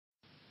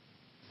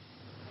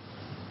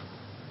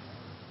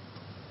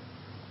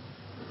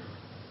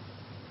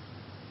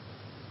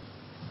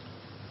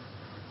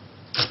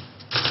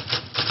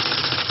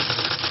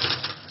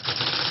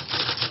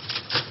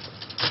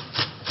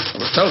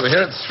told we're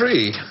here at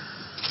 3.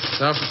 It's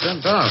after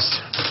 10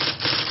 past.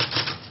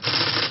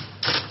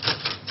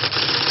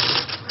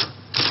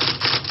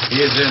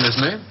 He is in,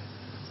 isn't he?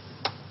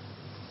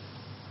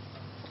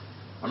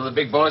 One of the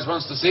big boys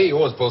wants to see. He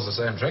always pulls the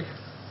same trick.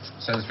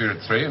 Sends for you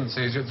at 3 and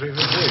sees you at 3:15.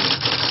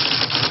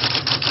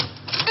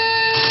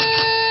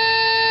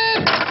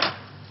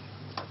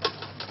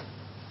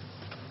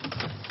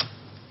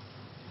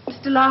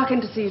 Mr.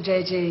 Larkin to see you,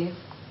 J.G.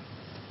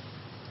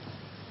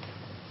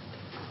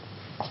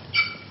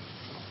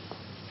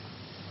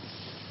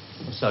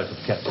 I'm sorry for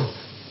the captain.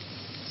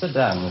 Sit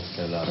down,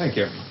 Mr. Larkin. Thank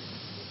you.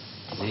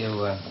 Do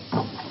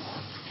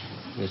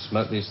you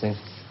smoke these things?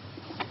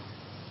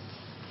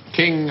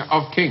 King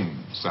of Kings,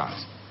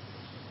 sirs.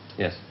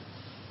 Yes.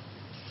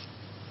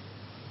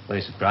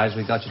 Very surprised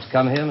we got you to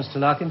come here, Mr.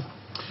 Larkin.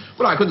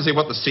 Well, I couldn't see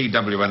what the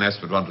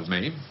CWNS would want with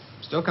me.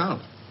 Still can't.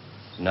 Do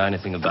you know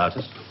anything about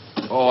us?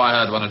 Oh, I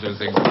heard 1 or 2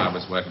 things when I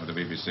was working with the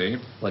BBC.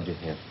 What'd you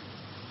hear?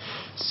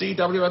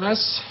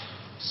 CWNS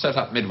set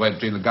up midway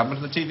between the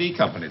government and the TV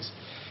companies.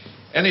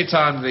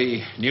 Anytime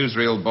the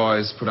newsreel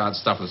boys put out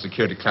stuff with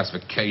security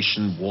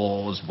classification,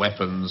 wars,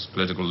 weapons,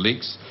 political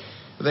leaks,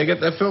 they get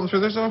their film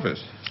through this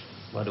office.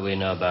 What do we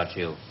know about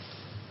you?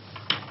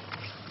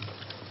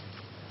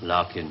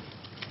 Larkin.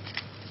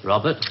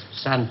 Robert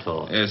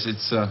Santor. Yes,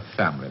 it's a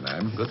family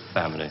name. Good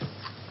family.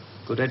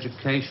 Good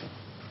education.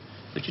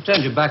 But you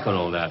turned your back on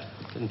all that,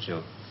 didn't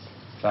you?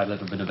 Tried a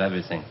little bit of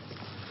everything.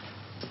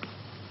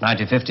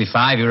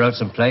 1955, you wrote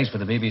some plays for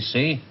the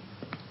BBC,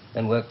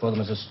 then worked for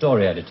them as a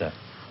story editor.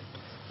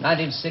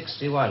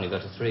 1961, you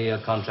got a 3-year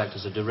contract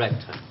as a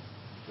director,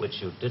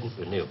 which you didn't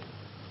renew.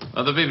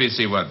 Oh, the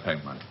BBC weren't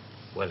paying money.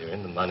 Well, you're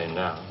in the money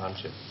now,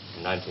 aren't you?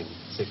 In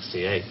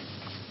 1968.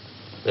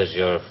 There's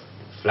your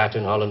flat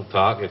in Holland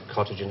Park, your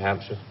cottage in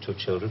Hampshire, 2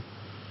 children.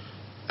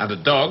 And a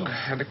dog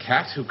and a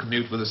cat who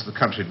commute with us to the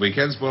country at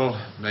weekends. Well,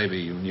 maybe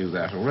you knew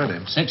that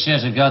already. 6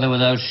 years ago, there were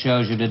those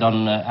shows you did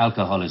on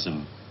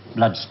alcoholism,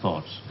 blood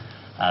sports,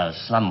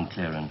 slum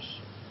clearance.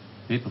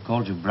 People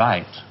called you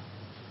bright.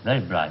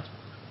 Very bright.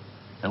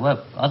 There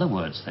were other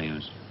words they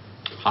used.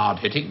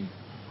 Hard-hitting.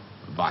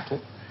 Vital.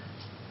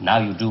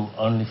 Now you do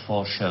only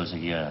 4 shows a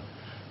year.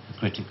 The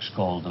critics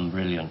call them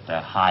brilliant.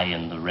 They're high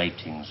in the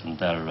ratings, and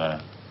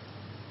they're,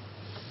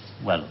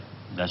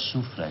 they're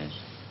souffles.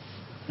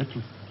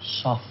 Little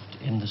soft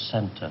in the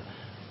center.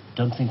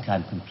 Don't think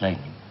I'm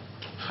complaining.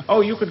 Oh,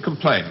 you can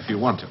complain if you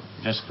want to.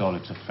 Just call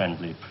it a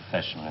friendly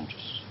professional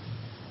interest.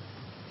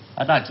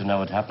 I'd like to know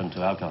what happened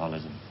to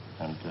alcoholism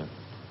and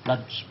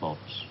blood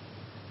sports.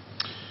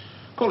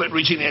 Call it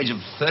reaching the age of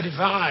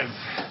 35.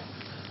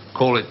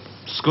 Call it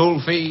school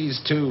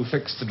fees, 2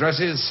 fixed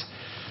addresses.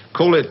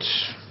 Call it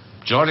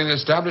joining the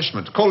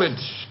establishment. Call it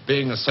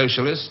being a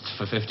socialist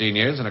for 15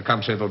 years in a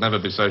country that'll never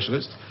be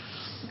socialist.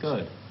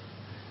 Good.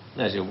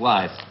 There's your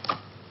wife,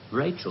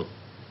 Rachel.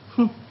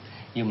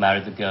 You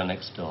married the girl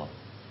next door.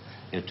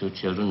 Your 2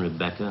 children,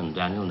 Rebecca and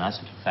Daniel, nice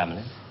little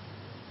family.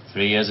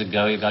 3 years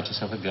ago, you got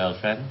yourself a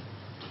girlfriend.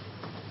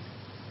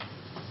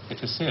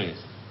 It was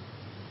serious.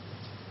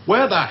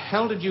 Where the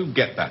hell did you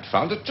get that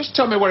from? Just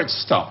tell me where it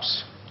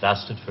stops.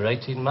 Lasted for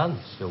 18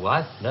 months. Your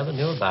wife never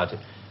knew about it,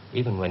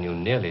 even when you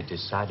nearly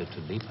decided to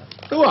leave her.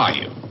 Who are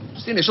you?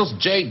 It's the initials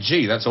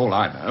J.G., that's all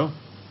I know.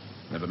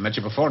 Never met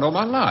you before in all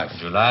my life.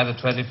 July the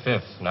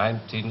 25th,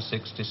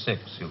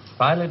 1966. You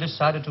finally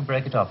decided to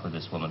break it off with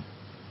this woman.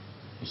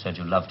 You said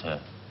you loved her.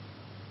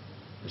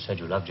 You said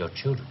you loved your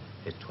children.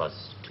 It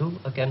was 2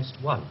 against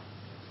 1.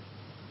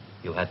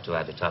 You had to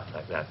add it up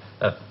like that.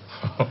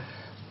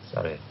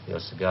 Sorry, your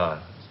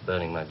cigar is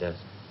burning my desk.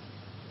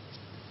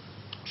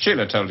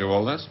 Sheila told you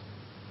all this?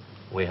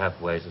 We have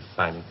ways of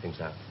finding things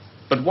out.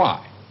 But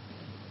why?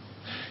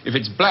 If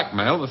it's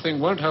blackmail, the thing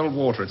won't hold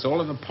water. It's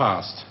all in the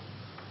past.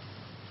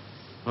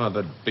 Well,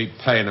 there'd be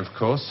pain, of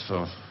course,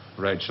 for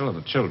Rachel and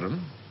the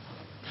children.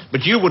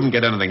 But you wouldn't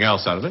get anything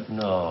else out of it.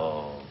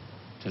 No,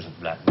 it isn't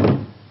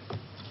blackmail.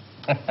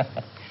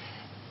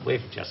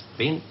 We've just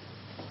been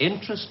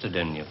interested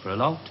in you for a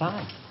long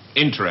time.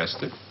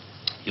 Interested?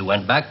 You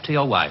went back to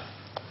your wife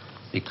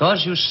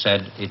because you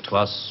said it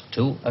was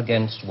 2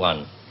 against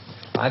 1.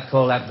 I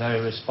call that very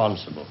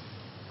responsible.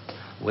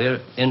 We're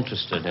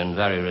interested in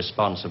very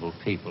responsible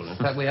people. In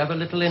fact, we have a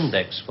little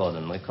index for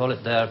them. We call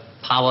it their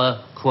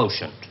power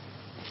quotient.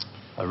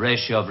 A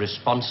ratio of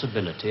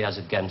responsibility as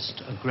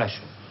against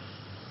aggression.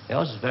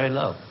 Yours is very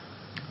low.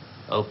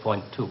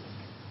 0.2.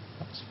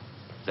 That's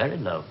very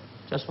low.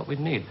 Just what we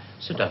need.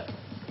 Sit down.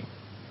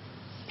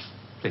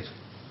 Please.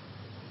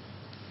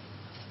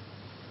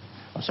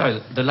 I'm sorry,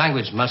 the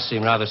language must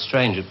seem rather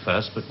strange at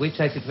first, but we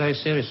take it very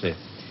seriously.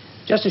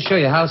 Just to show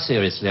you how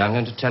seriously, I'm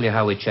going to tell you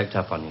how we checked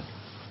up on you.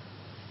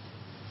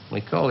 We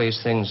call these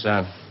things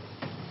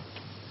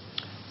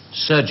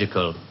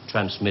surgical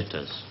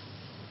transmitters.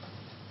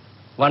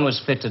 One was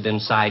fitted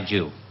inside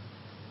you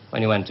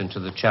when you went into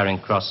the Charing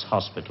Cross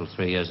Hospital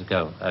 3 years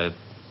ago.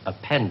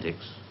 Appendix,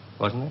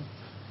 wasn't it?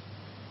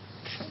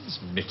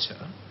 Transmitter?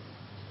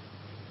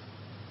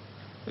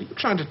 Are you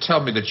trying to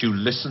tell me that you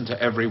listen to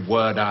every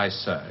word I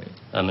say?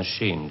 A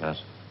machine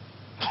does.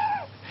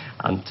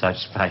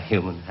 untouched by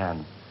human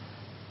hand.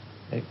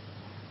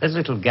 There's a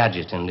little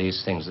gadget in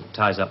these things that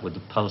ties up with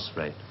the pulse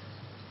rate.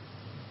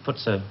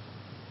 Puts a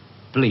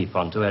bleep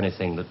onto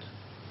anything that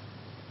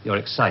you're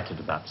excited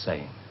about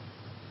saying.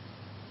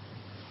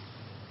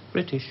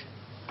 British.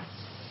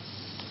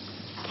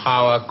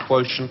 Power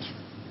quotient,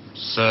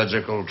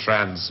 surgical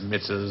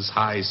transmitters,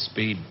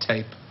 high-speed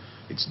tape.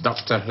 It's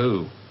Doctor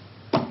Who.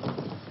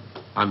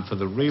 I'm for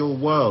the real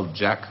world,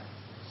 Jack.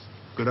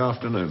 Good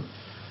afternoon.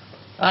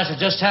 I should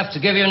just have to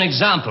give you an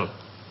example.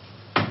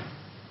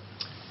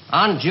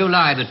 On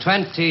July the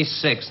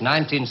 26th,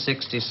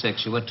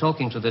 1966, you were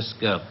talking to this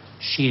girl,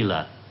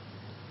 Sheila,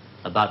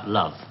 about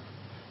love.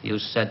 You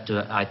said to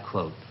her, I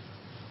quote,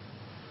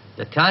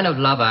 "The kind of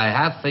love I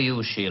have for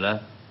you,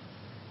 Sheila,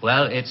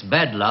 well, it's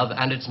bed love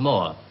and it's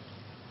more.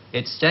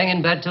 It's staying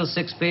in bed till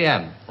 6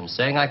 p.m. and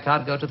saying I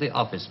can't go to the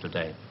office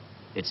today.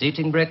 It's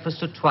eating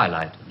breakfast at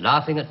twilight,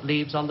 laughing at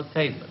leaves on the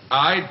pavement."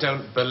 I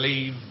don't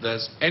believe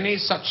there's any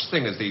such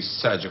thing as these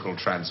surgical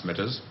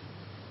transmitters.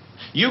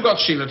 You got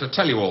Sheila to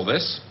tell you all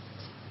this,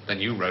 then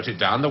you wrote it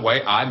down the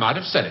way I might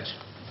have said it.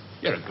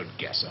 You're a good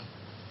guesser.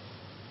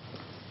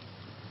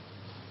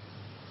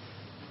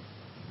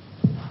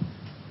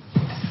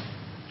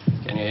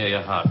 Can you hear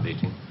your heart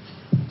beating?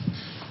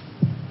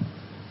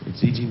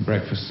 It's eating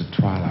breakfast at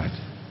twilight,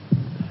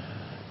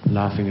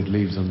 laughing at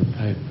leaves on the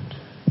pavement,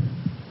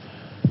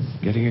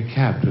 getting a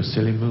cab to a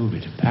silly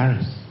movie to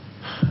Paris.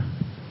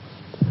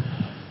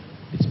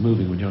 It's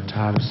moving when you're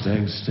tired of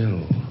staying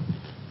still.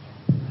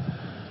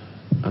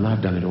 And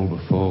I've done it all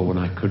before when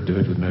I could do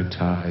it with no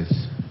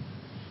ties.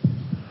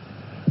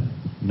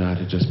 Now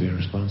it'd just be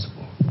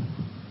irresponsible.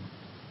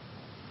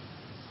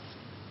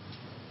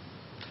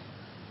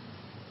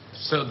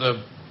 So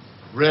there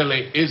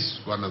really is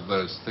one of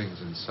those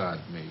things inside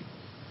me.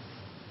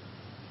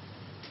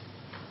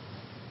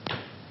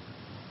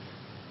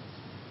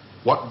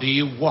 What do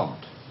you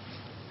want?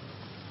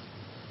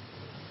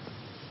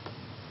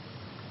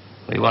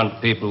 We want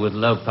people with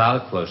low power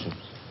quotients.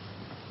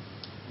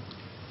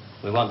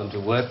 We want them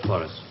to work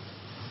for us.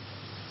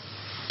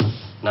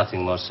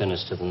 Nothing more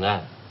sinister than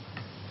that.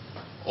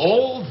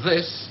 All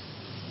this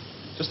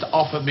just to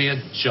offer me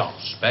a job.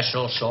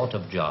 Special sort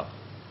of job.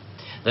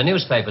 The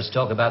newspapers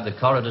talk about the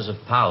corridors of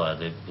power,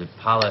 the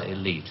power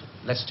elite.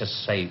 Let's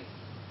just say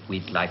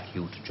we'd like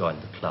you to join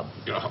the club.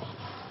 Oh.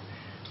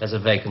 There's a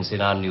vacancy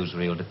in our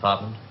newsreel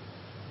department.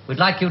 We'd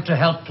like you to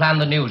help plan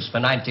the news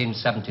for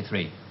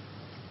 1973.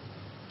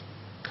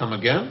 Come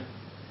again?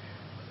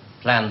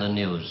 Plan the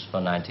news for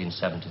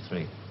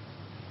 1973.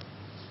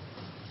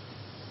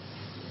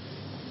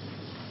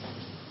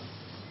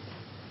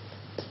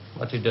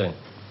 What are you doing?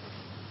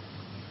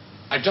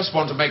 I just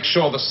want to make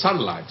sure the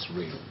sunlight's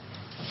real.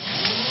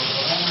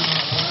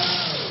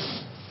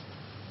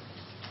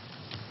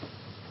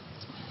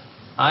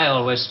 I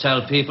always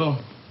tell people,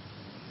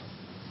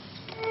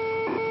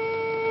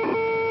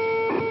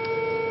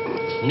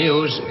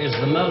 news is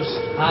the most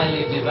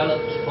highly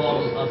developed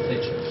form of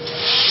fiction.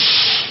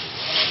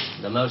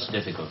 The most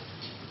difficult.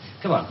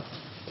 Come on.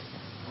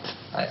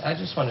 I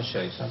just want to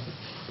show you something.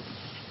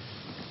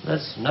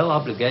 There's no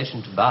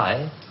obligation to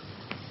buy.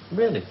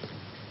 Really.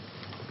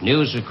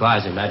 News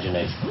requires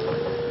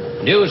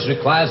imagination. News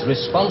requires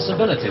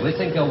responsibility. We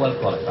think you're well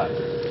qualified.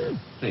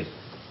 Please.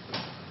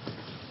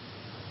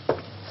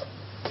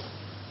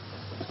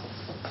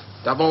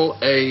 Double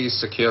A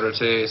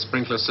security,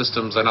 sprinkler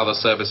systems and other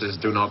services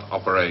do not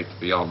operate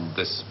beyond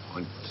this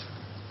point.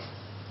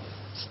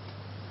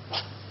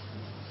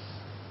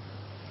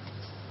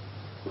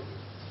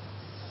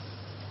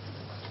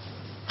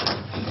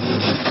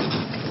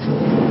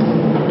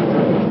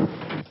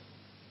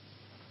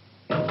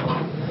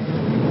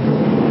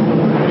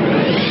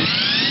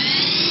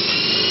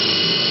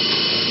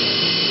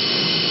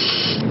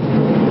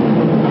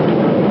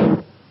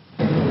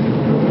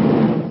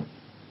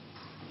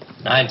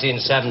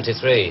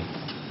 '73.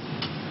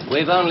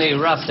 We've only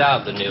roughed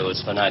out the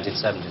news for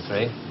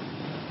 1973.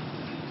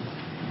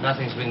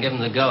 Nothing's been given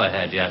the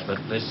go-ahead yet, but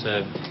this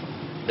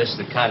is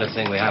the kind of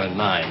thing we have in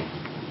mind.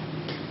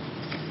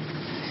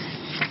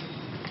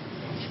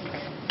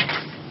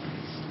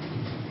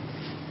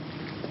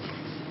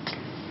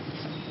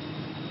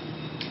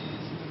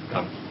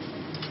 Come.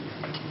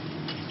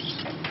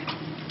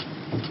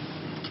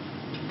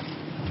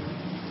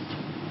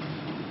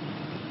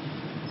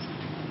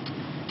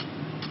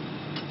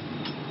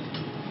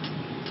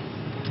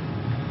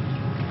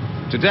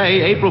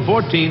 Today, April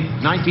 14th,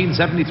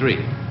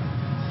 1973.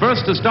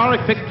 First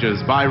historic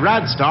pictures by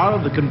Radstar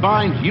of the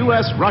combined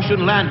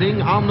U.S.-Russian landing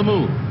on the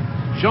moon.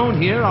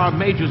 Shown here are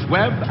Majors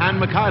Webb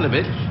and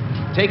Mikhailovich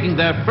taking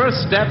their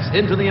first steps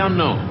into the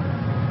unknown,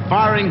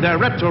 firing their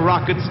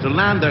retro-rockets to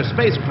land their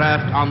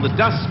spacecraft on the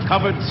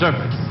dust-covered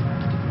surface.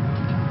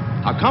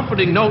 A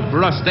comforting note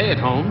for us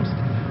stay-at-homes,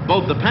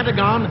 both the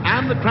Pentagon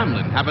and the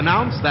Kremlin have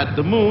announced that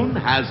the moon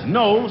has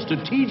no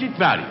strategic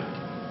value.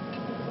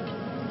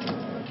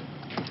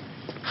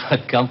 A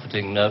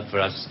comforting note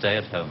for us to stay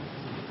at home.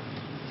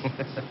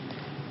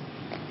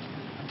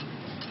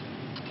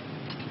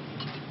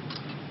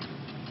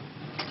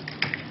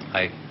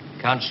 I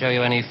can't show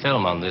you any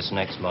film on this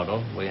next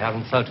model. We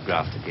haven't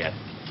photographed it yet.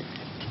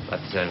 But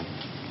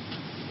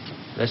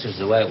this is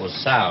the way it will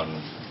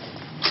sound.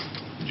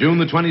 June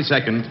the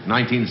 22nd,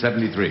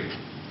 1973.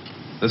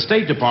 The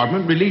State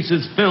Department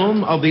releases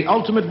film of the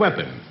ultimate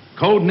weapon,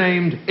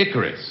 codenamed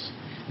Icarus.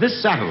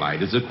 This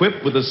satellite is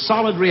equipped with a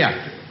solid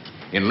reactor.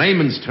 In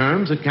layman's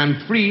terms, it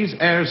can freeze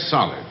air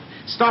solid,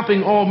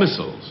 stopping all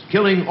missiles,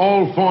 killing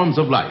all forms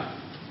of life.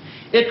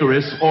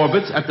 Icarus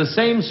orbits at the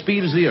same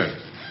speed as the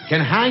Earth, can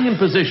hang in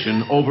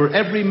position over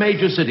every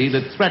major city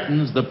that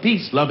threatens the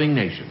peace-loving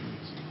nations.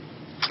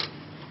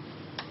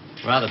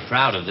 Rather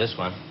proud of this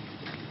one.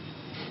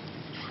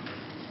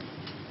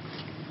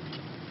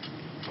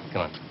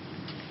 Come on.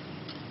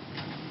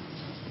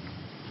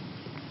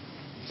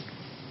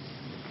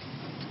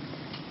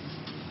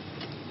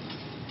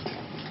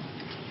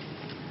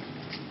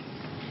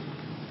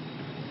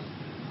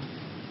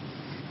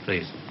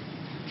 Please,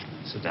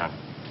 sit down,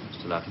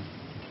 Mr. Larkin.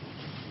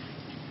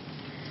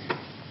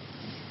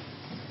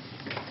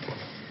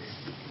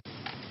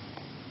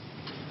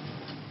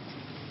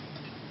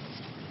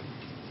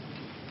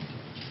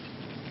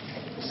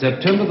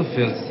 September the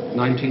 5th,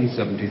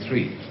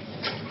 1973.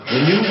 The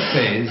new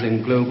phase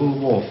in global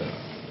warfare.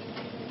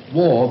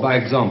 War by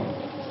example.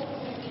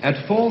 At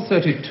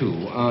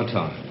 4:32 our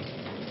time,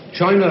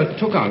 China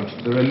took out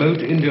the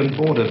remote Indian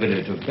border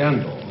village of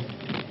Bangalore,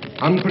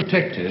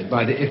 unprotected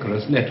by the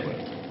Icarus network.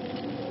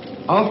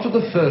 After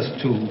the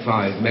first 2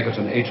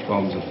 5-megaton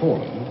H-bombs had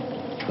fallen,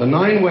 the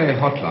 9-way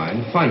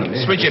hotline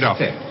finally Switch it off.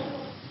 effect.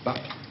 But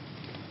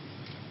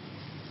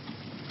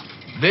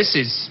This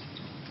is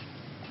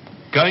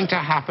going to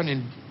happen in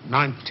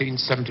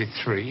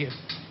 1973.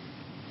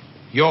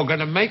 You're going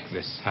to make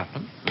this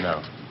happen?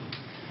 No.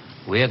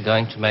 We're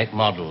going to make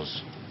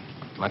models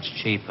much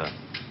cheaper.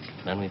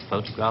 Then we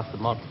photograph the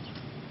models.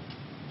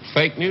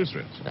 Fake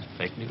newsreels.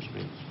 Fake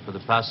newsreels. For the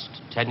past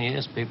 10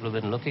 years, people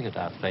have been looking at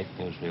our fake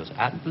newsreels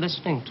and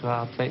listening to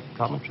our fake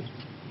commentaries.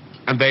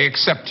 And they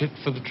accept it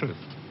for the truth.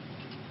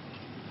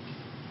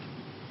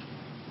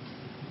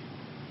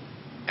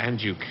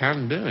 And you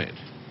can do it.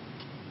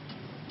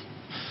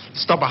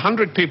 Stop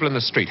 100 people in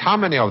the street. How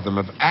many of them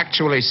have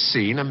actually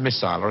seen a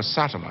missile or a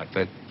satellite?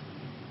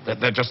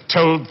 They're just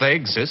told they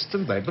exist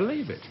and they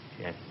believe it.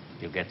 Yes,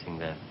 you're getting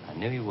there. I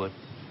knew you would.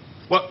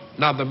 Well,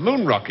 now, the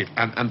moon rocket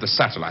and the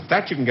satellite,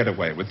 that you can get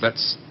away with.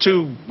 That's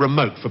too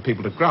remote for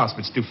people to grasp.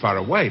 It's too far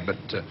away. But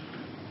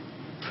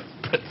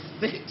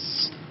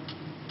this...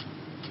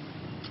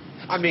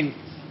 I mean,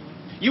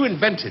 you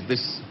invented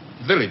this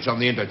village on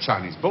the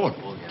Indo-Chinese border.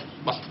 Oh, yes.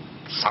 Well,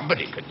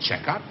 somebody could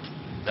check up.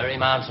 Very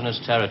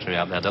mountainous territory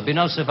up there. There'll be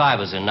no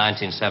survivors in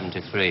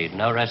 1973.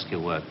 No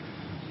rescue work.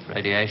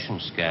 Radiation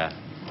scare.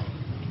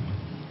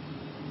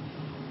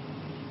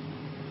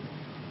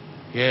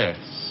 Yes.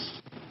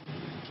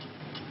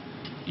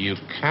 You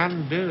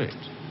can do it.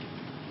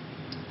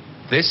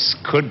 This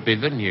could be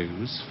the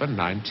news for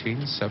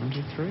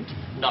 1973.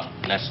 Not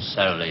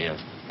necessarily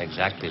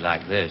exactly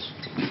like this.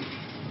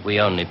 We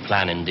only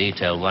plan in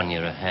detail 1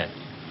 year ahead.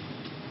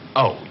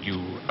 Oh,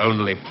 you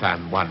only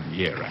plan 1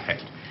 year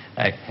ahead.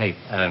 Hey,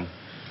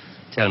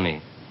 tell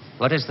me,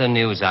 what is the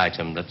news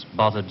item that's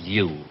bothered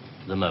you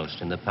the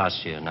most in the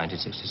past year,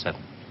 1967?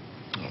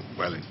 Oh,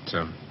 well,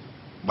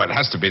 it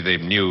has to be the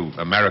new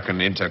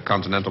American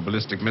intercontinental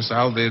ballistic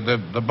missile,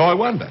 the Boy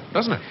Wonder,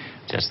 doesn't it?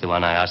 Just the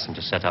one I asked him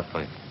to set up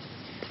for you.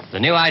 The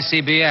new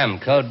ICBM,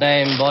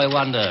 codename Boy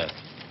Wonder,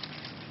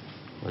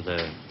 with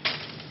a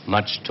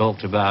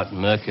much-talked-about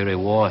Mercury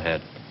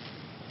warhead.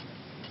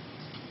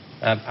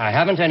 I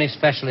haven't any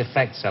special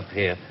effects up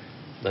here,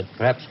 but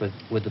perhaps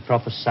with the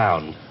proper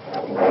sound.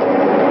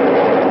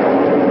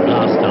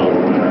 Blast off.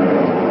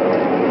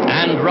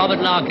 And Robert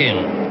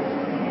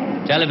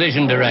Larkin,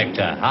 television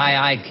director,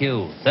 high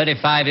IQ,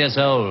 35 years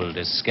old,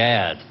 is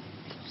scared.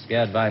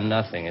 Scared by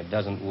nothing. It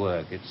doesn't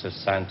work. It's a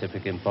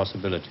scientific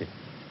impossibility.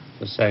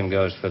 The same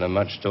goes for the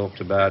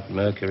much-talked-about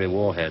Mercury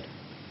warhead.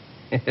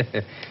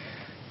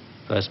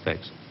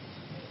 Perspex.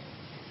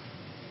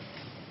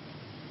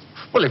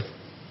 Well,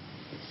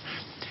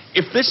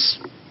 if this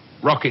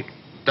rocket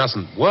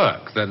doesn't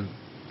work, then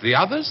the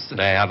others...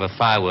 They have a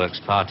fireworks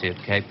party at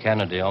Cape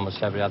Kennedy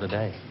almost every other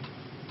day.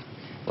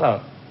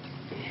 Well,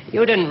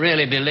 you didn't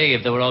really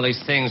believe there were all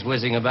these things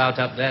whizzing about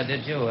up there,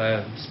 did you?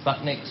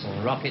 Sputniks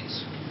and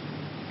rockets.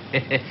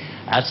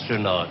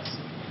 Astronauts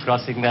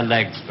crossing their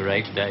legs for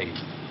 8 days.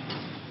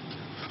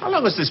 How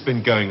long has this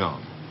been going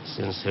on?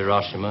 Since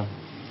Hiroshima.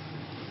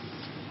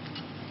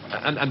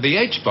 And the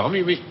H-bomb,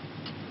 you mean...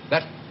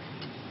 that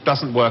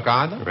doesn't work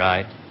either?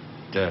 Right.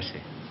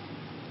 Dirty.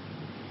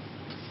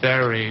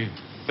 Very,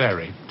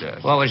 very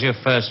dirty. What was your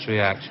first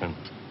reaction?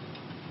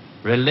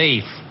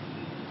 Relief.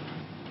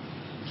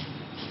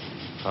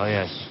 Oh,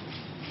 yes.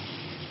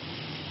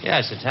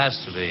 Yes, it has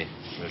to be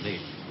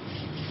relief.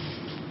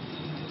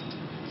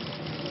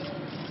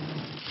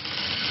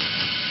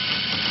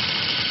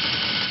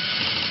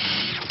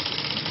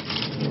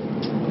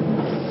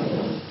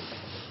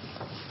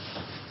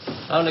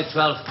 Only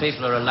 12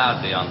 people are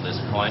allowed beyond this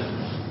point.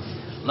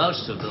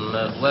 Most of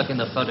them work in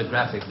the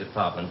photographic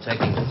department,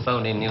 taking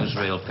phony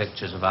newsreel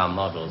pictures of our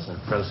models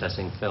and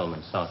processing film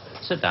and so on.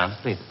 Sit down,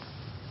 please.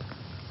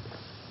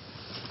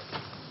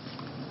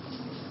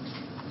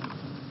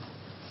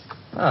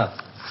 Ah,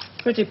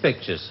 pretty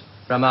pictures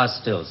from our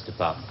stills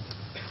department.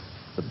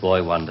 The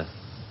boy wonder.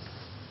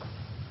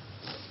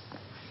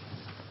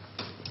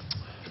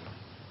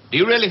 Do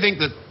you really think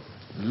that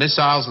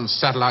missiles and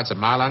satellites are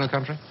mile out of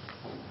country?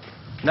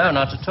 No,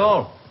 not at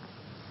all.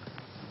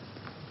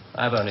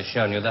 I've only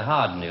shown you the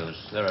hard news.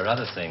 There are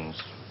other things,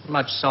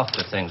 much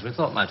softer things we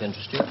thought might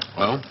interest you.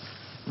 Well?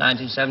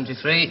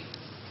 1973,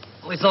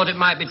 we thought it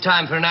might be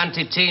time for an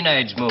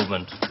anti-teenage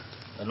movement.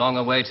 A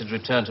long-awaited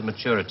return to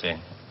maturity.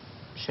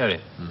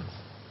 Sheriff.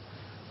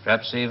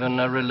 Perhaps even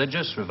a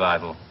religious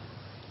revival.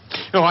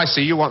 Oh, I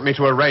see. You want me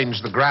to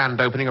arrange the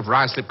grand opening of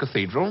Ruislip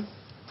Cathedral.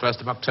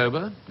 1st of October,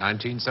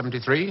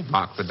 1973.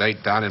 Mark the date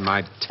down in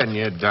my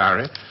 10-year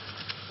diary.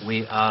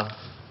 We are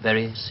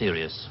very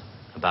serious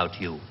about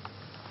you.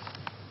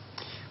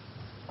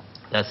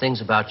 There are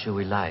things about you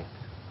we like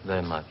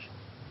very much.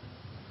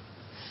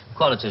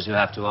 Qualities you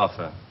have to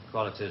offer.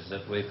 Qualities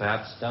that we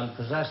perhaps don't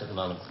possess at the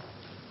moment.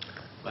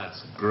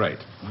 That's great.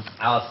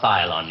 Our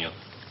file on you.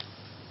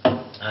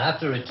 I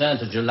have to return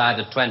to July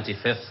the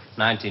 25th,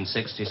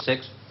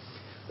 1966,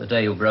 the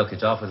day you broke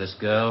it off with this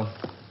girl,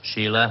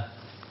 Sheila.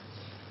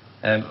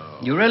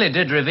 You really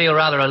did reveal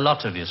rather a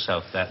lot of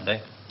yourself that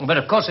day. But,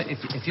 of course,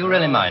 if you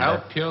really mind...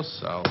 Help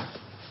yourself.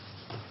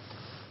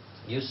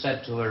 You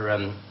said to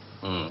her,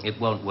 it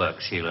won't work,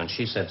 Sheila, and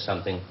she said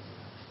something,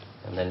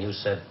 and then you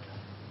said...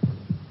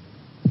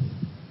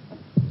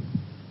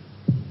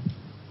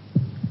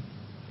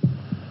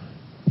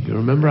 You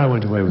remember I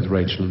went away with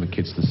Rachel and the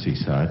kids to the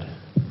seaside?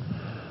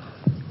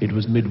 It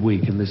was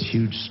midweek, and this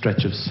huge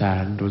stretch of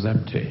sand was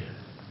empty.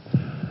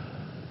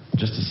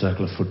 Just a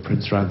circle of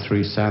footprints around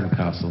 3 sand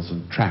castles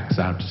and tracks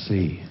out to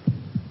sea.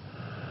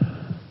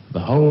 The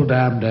whole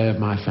damn day of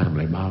my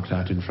family marked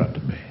out in front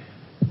of me.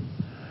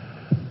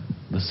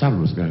 The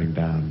sun was going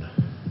down.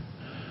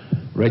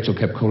 Rachel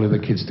kept calling the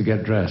kids to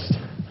get dressed.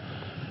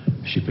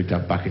 She picked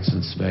up buckets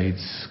and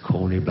spades,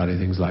 corny, bloody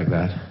things like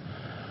that.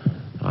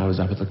 I was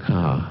up at the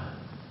car.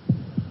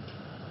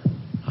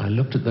 I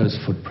looked at those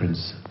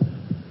footprints,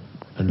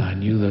 and I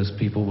knew those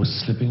people were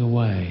slipping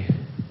away.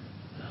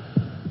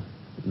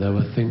 There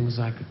were things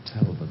I could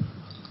tell them.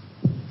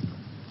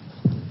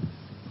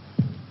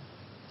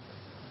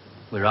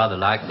 We rather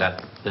like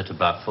that bit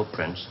about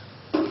footprints.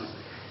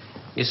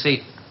 You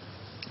see,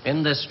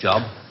 in this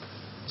job,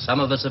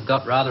 some of us have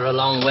got rather a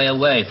long way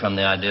away from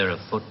the idea of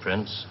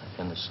footprints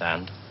in the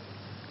sand.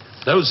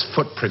 Those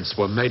footprints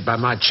were made by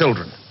my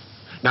children.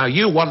 Now,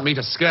 you want me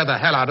to scare the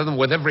hell out of them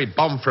with every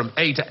bomb from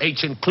A to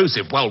H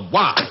inclusive. Well,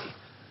 why?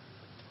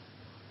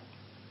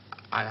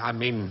 I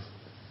mean,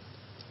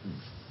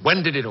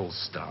 when did it all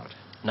start?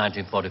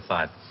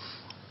 1945.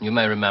 You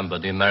may remember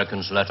the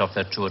Americans let off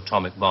their 2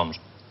 atomic bombs.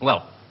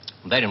 Well,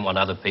 they didn't want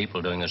other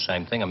people doing the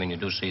same thing. I mean, you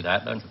do see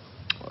that, don't you?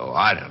 Oh,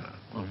 I don't know.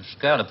 Well, to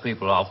scare the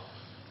people off,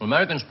 the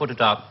Americans put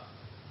it out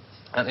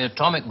that the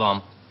atomic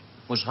bomb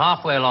was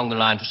halfway along the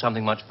line to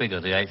something much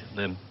bigger, the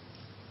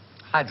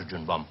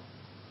hydrogen bomb.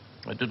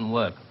 It didn't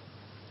work.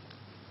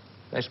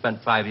 They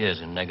spent 5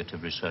 years in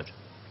negative research.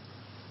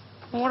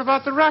 Well, what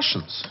about the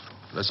Russians?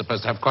 They're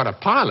supposed to have quite a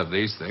pile of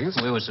these things.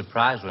 We were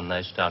surprised when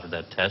they started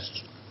their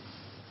tests.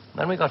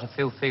 Then we got a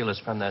few feelers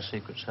from their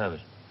Secret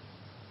Service.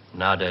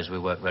 Nowadays, we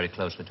work very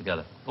closely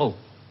together. Oh,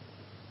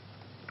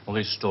 all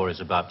these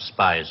stories about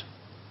spies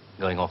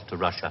going off to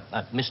Russia.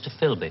 Mr.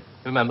 Philby,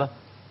 remember?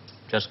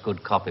 Just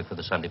good copy for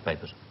the Sunday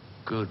papers.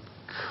 Good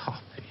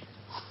copy.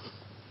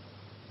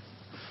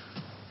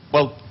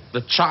 Well,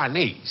 the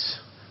Chinese.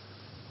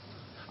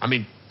 I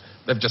mean,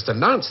 they've just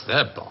announced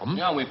their bomb.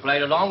 Yeah, we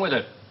played along with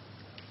it.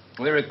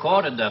 We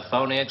recorded their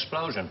phony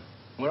explosion.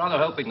 We're rather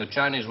hoping the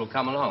Chinese will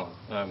come along,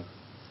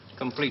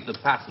 complete the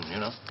pattern, you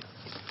know.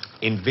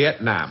 In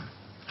Vietnam,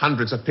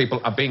 hundreds of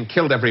people are being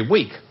killed every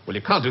week. Well,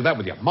 you can't do that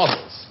with your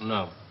models.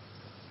 No.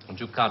 And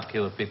you can't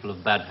cure people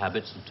of bad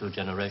habits in 2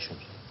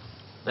 generations.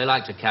 They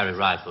like to carry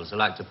rifles. They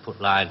like to put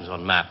lines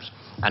on maps.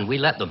 And we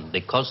let them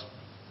because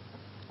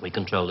we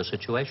control the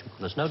situation.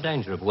 There's no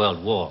danger of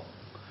world war.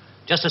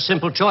 Just a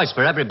simple choice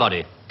for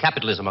everybody.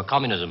 Capitalism or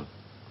communism.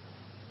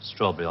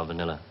 Strawberry or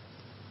vanilla.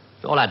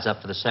 It all adds up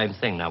to the same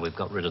thing now we've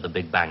got rid of the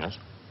big bangers.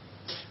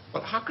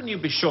 Well, how can you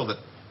be sure that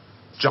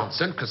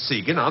Johnson,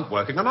 Kosygin aren't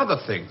working on other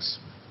things?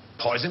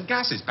 Poison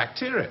gases,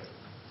 bacteria.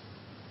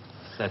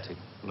 Pathetic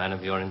man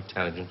of your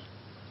intelligence.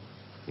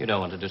 You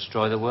don't want to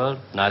destroy the world.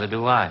 Neither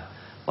do I.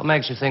 What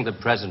makes you think that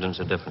presidents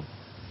are different?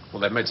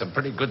 Well, they've made some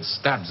pretty good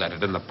stabs at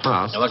it in the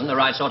past. There wasn't the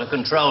right sort of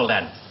control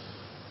then.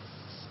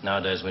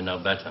 Nowadays we know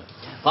better.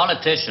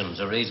 Politicians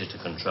are easy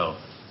to control.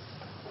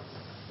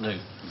 The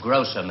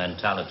grosser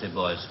mentality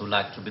boys who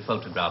like to be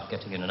photographed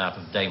getting in and out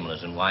of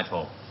Daimlers in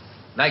Whitehall.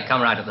 They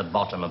come right at the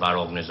bottom of our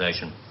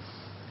organization.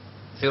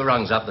 A few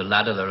rungs up the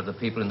ladder, there are the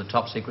people in the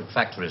top secret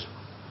factories.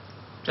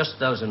 Just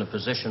those in a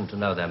position to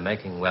know they're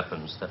making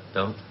weapons that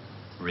don't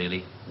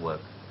really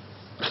work.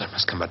 There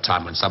must come a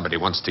time when somebody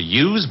wants to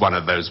use one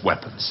of those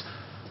weapons.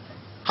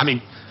 I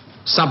mean,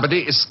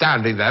 somebody is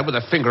standing there with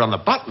a finger on the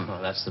button.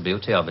 Well, that's the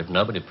beauty of it.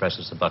 Nobody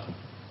presses the button.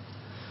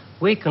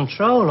 We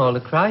control all the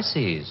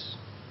crises.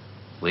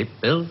 We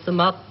build them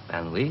up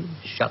and we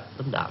shut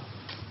them down.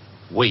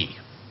 We?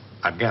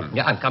 Again?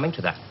 Yeah, I'm coming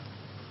to that.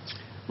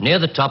 Near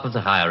the top of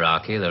the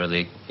hierarchy, there are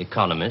the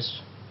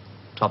economists,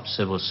 top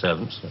civil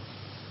servants, the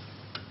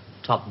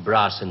top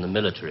brass in the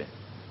military.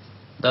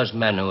 Those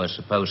men who are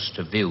supposed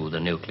to view the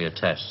nuclear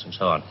tests and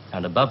so on.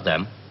 And above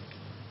them,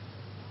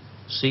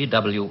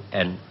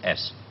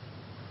 CWNS.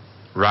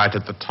 Right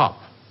at the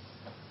top.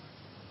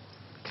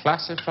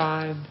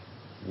 Classified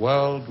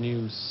World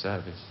News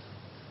Service.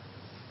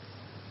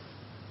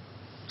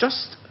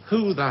 Just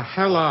who the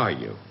hell are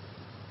you?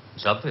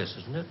 It's obvious,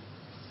 isn't it?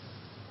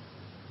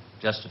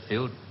 Just a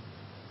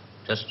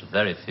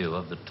very few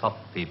of the top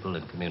people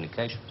in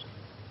communications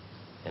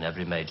in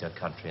every major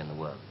country in the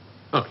world.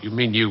 Oh, you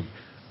mean you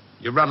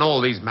run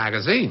all these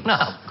magazines? No,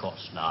 of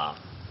course not.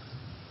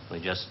 We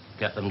just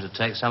get them to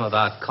take some of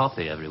our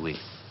copy every week.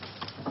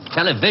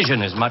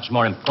 Television is much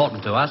more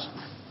important to us.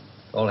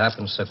 It all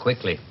happens so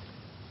quickly.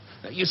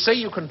 You say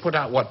you can put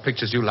out what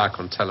pictures you like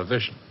on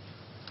television.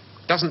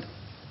 Doesn't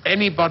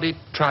anybody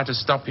try to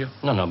stop you?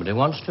 No, nobody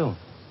wants to.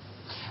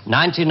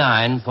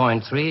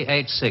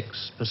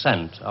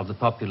 99.386% of the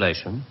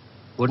population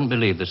wouldn't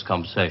believe this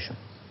conversation.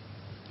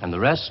 And the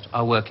rest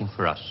are working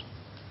for us.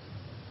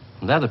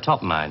 And they're the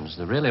top minds,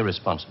 the really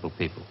responsible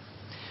people.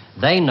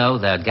 They know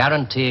they're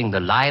guaranteeing the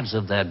lives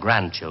of their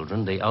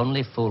grandchildren the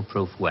only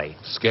foolproof way.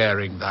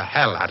 Scaring the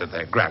hell out of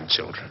their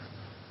grandchildren.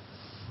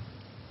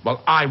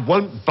 Well, I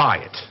won't buy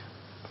it.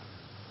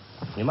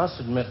 You must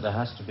admit there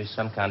has to be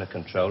some kind of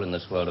control in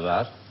this world of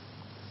ours.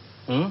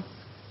 Look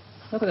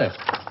at this.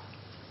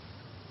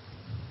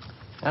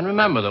 And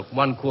remember that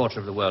 1/4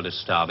 of the world is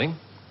starving.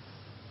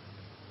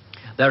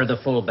 There are the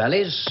full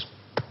bellies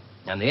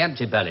and the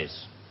empty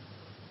bellies.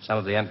 Some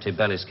of the empty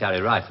bellies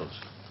carry rifles.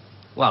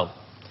 Well,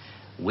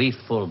 we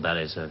full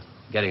bellies are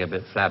getting a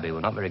bit flabby. We're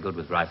not very good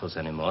with rifles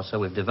anymore, so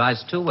we've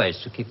devised 2 ways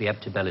to keep the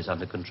empty bellies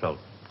under control.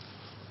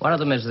 One of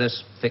them is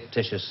this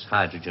fictitious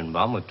hydrogen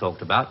bomb we've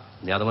talked about.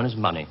 The other one is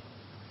money.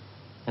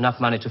 Enough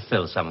money to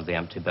fill some of the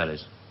empty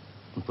bellies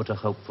and put a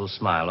hopeful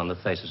smile on the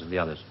faces of the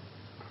others.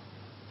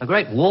 A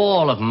great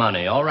wall of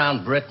money all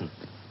around Britain.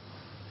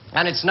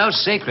 And it's no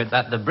secret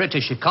that the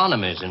British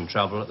economy is in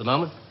trouble at the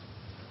moment.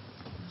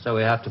 So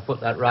we have to put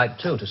that right,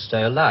 too, to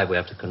stay alive. We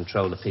have to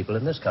control the people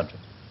in this country.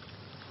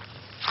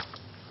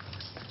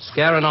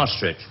 Scare an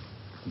ostrich,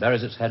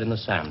 buries its head in the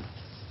sand.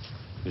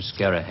 You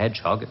scare a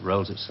hedgehog, it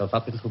rolls itself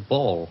up into a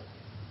ball.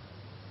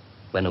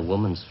 When a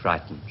woman's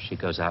frightened, she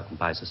goes out and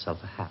buys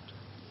herself a hat.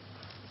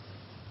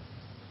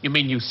 You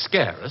mean you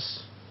scare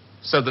us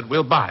so that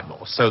we'll buy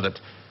more, so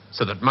that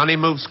money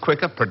moves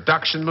quicker,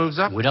 production moves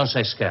up? We don't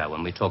say scare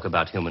when we talk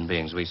about human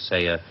beings. We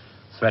say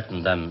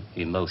threaten them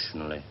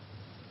emotionally.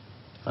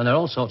 And there are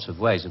all sorts of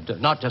ways of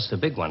not just the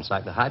big ones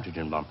like the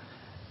hydrogen bomb.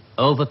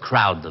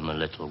 Overcrowd them a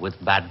little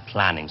with bad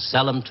planning.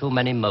 Sell them too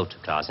many motor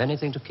cars.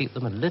 Anything to keep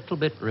them a little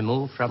bit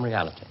removed from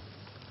reality.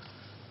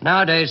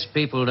 Nowadays,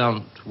 people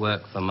don't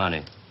work for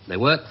money. They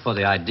work for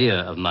the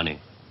idea of money.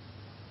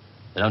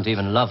 They don't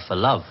even love for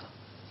love.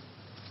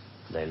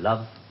 They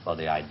love for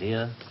the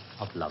idea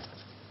of love.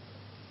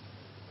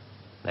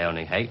 They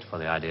only hate for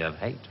the idea of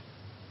hate.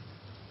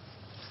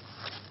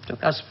 It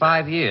took us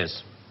 5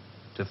 years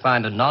to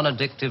find a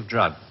non-addictive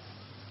drug,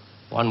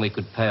 one we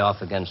could pay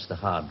off against the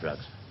hard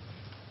drugs.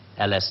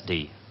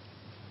 LSD.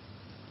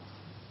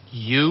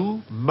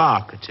 You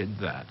marketed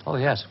that? Oh,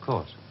 yes, of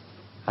course.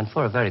 And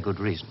for a very good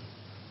reason.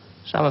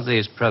 Some of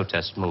these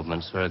protest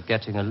movements were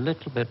getting a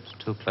little bit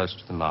too close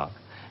to the mark.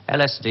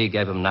 LSD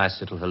gave them nice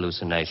little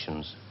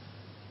hallucinations.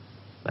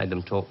 Made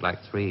them talk like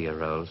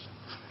 3-year-olds.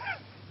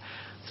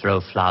 Throw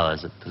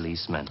flowers at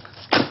policemen.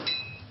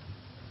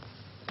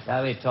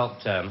 Shall we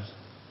talk terms?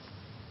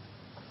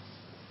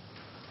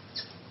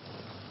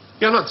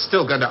 You're not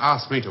still going to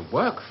ask me to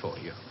work for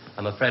you?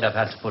 I'm afraid I've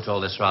had to put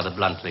all this rather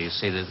bluntly. You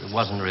see, there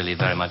wasn't really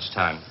very much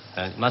time.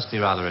 It must be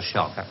rather a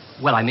shock.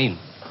 Well, I mean,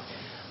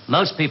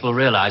 most people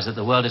realize that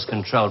the world is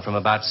controlled from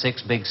about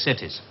 6 big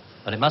cities.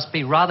 But it must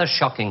be rather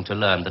shocking to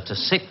learn that a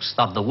 1/6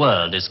 of the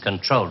world is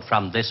controlled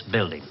from this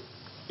building.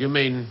 You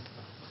mean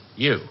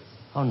you?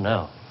 Oh,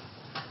 no.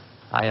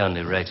 I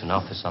only rate an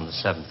office on the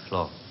 7th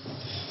floor.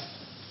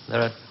 There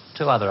are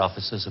 2 other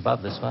offices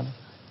above this one.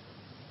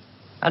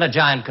 And a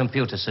giant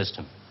computer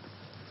system.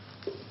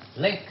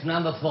 Link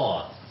number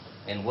 4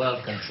 in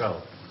world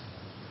control.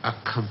 A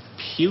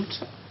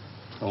computer?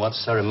 Well, what's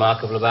so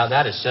remarkable about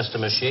that? It's just a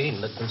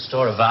machine that can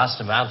store a vast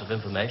amount of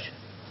information.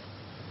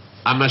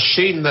 A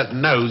machine that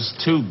knows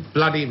too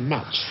bloody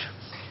much.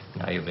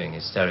 Now you're being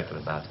hysterical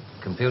about it.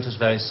 The computer's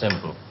very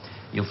simple.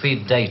 You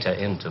feed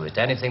data into it.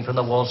 Anything from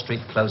the Wall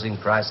Street closing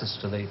prices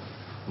to the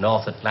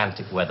North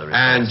Atlantic weather reports.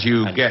 And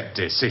you get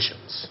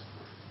decisions.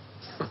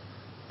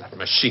 That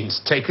machine's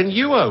taken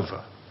you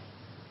over.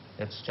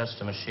 It's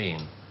just a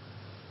machine.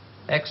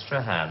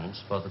 Extra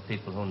hands for the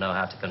people who know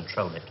how to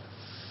control it.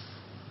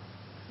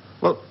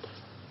 Well,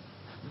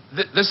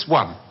 This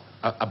one,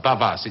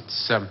 above us,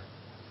 it's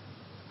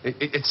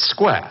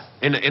square,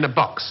 in a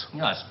box.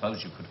 Yeah, I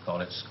suppose you could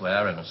call it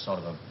square in a sort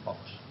of a box.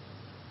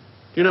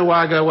 Do you know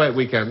why I go away at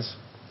weekends?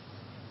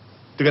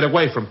 To get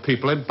away from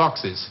people in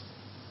boxes.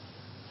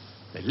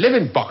 They live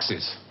in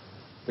boxes.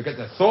 They get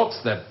their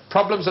thoughts, their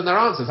problems, and their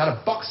answers out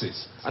of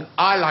boxes. And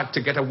I like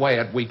to get away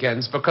at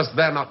weekends because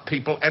they're not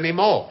people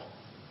anymore.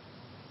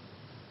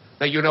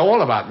 Now, you know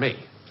all about me.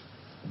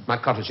 My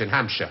cottage in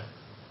Hampshire.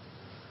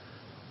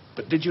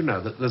 But did you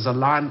know that there's a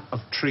line of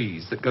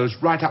trees that goes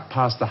right up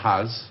past the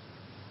house?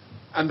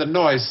 And the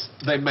noise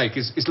they make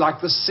is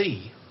like the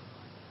sea.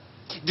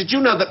 Did you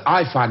know that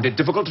I find it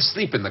difficult to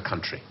sleep in the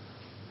country?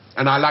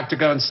 And I like to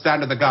go and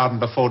stand in the garden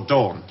before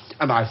dawn.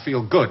 And I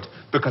feel good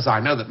because I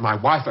know that my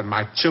wife and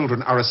my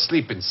children are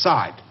asleep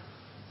inside.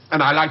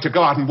 And I like to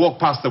go out and walk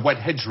past the wet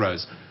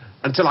hedgerows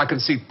until I can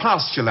see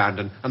pasture land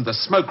and the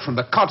smoke from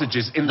the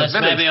cottages in the This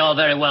village. may be all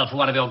very well for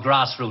one of your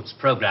grassroots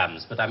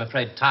programs, but I'm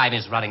afraid time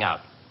is running out.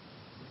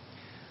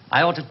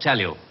 I ought to tell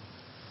you,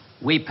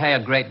 we pay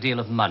a great deal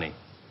of money.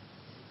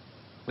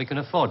 We can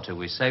afford to.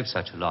 We save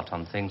such a lot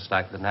on things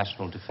like the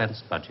national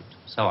defense budget,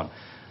 so on.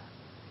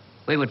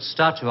 We would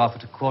start you off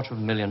at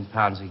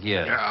 £250,000 a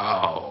year.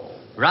 Oh.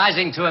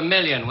 Rising to £1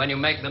 million when you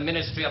make the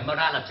Ministry of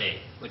Morality,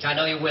 which I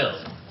know you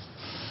will.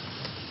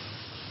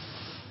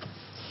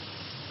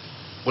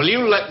 Will you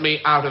let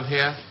me out of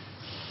here?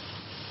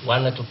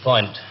 One little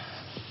point.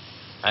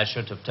 I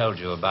should have told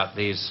you about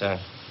these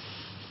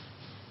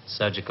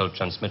surgical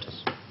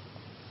transmitters.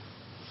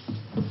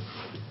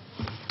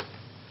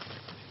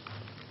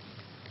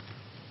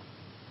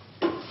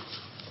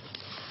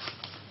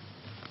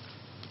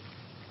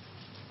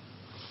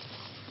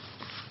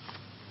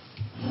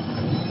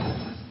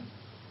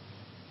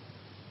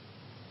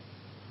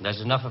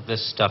 There's enough of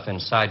this stuff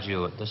inside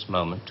you at this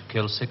moment to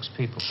kill 6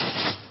 people.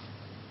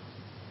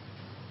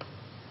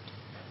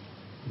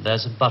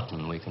 There's a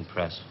button we can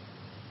press.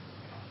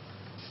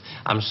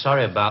 I'm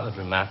sorry about the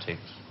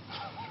dramatics.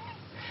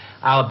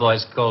 Our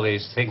boys call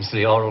these things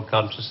the oral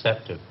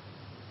contraceptive.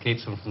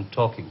 Keeps them from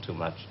talking too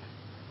much.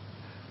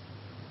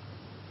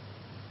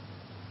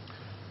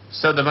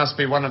 So there must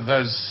be one of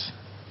those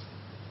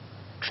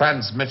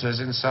transmitters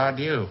inside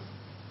you.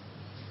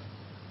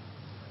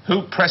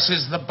 Who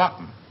presses the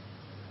button?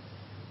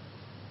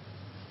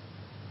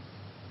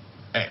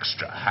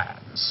 Extra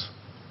hands.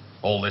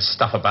 All this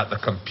stuff about the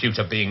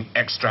computer being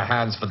extra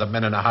hands for the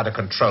men who know how to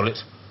control it.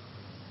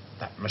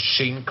 That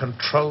machine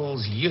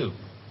controls you.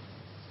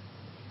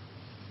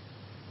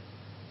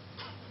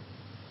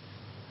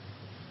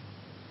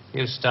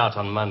 You start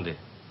on Monday.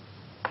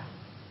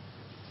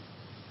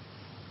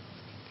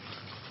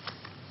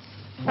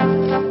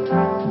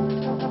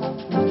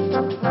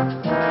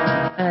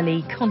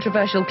 Early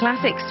controversial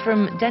classics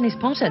from Dennis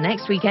Potter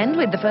next weekend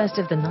with the first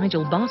of the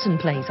Nigel Barton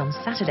plays on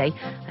Saturday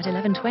at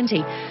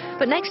 11:20.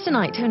 But next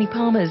tonight, Tony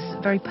Palmer's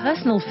very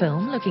personal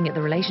film looking at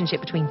the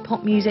relationship between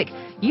pop music,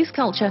 youth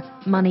culture,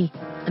 money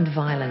and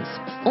violence.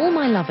 All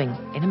My Loving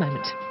in a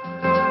moment.